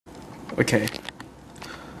Okay,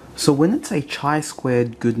 so when it's a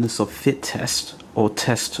chi-squared goodness of fit test, or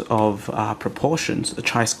test of proportions, a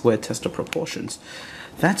chi-squared test of proportions,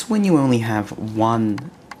 that's when you only have one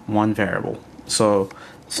variable. So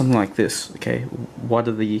something like this, okay? What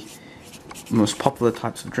are the most popular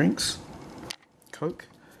types of drinks? Coke,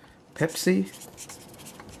 Pepsi,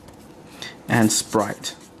 and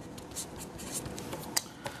Sprite.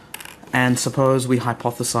 And suppose we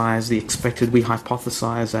hypothesize, we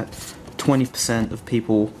hypothesize that 20% of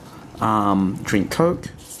people drink Coke,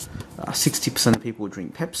 60% of people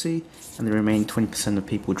drink Pepsi, and the remaining 20% of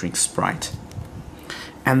people drink Sprite.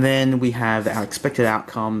 And then we have our expected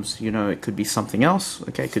outcomes. You know, it could be something else.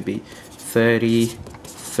 Okay, it could be 30,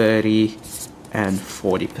 30, and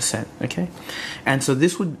 40%. Okay, and so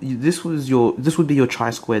this would be your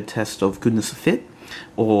chi-squared test of goodness of fit,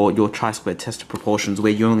 or your chi-squared test of proportions,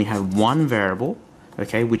 where you only have one variable,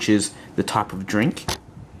 okay, which is the type of drink,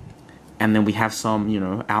 and then we have some, you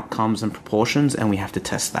know, outcomes and proportions, and we have to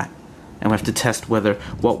test that, and we have to test whether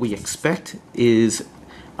what we expect is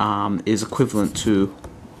equivalent to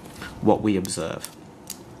what we observe.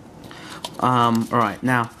 All right,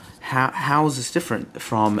 now how is this different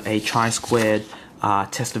from a chi-squared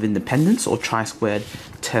test of independence or chi-squared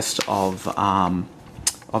test of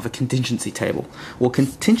a contingency table? Well,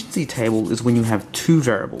 contingency table is when you have two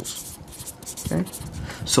variables. Okay,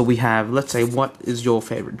 so we have, let's say, what is your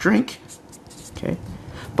favorite drink? Okay,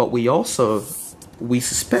 but we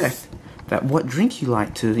suspect that what drink you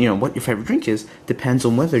like to, you know, what your favorite drink is depends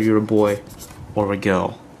on whether you're a boy or a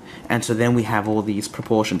girl. And so then we have all these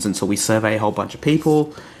proportions, and so we survey a whole bunch of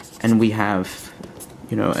people, and we have,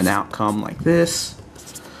 you know, an outcome like this,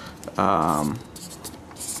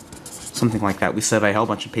 something like that. We survey a whole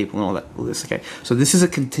bunch of people and all this. Okay, so this is a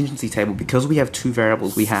contingency table because we have two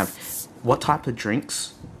variables. We have what type of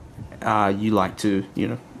drinks you like to, you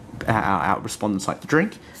know, our respondents like to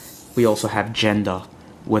drink. We also have gender,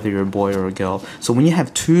 whether you're a boy or a girl. So when you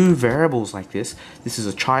have two variables like this, this is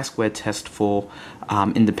a chi-squared test for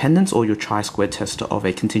independence, or your chi-squared test of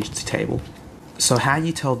a contingency table. So how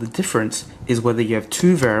you tell the difference is whether you have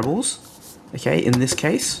two variables, okay, in this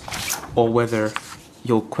case, or whether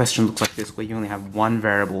your question looks like this, where you only have one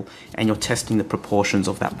variable and you're testing the proportions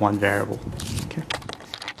of that one variable. Okay.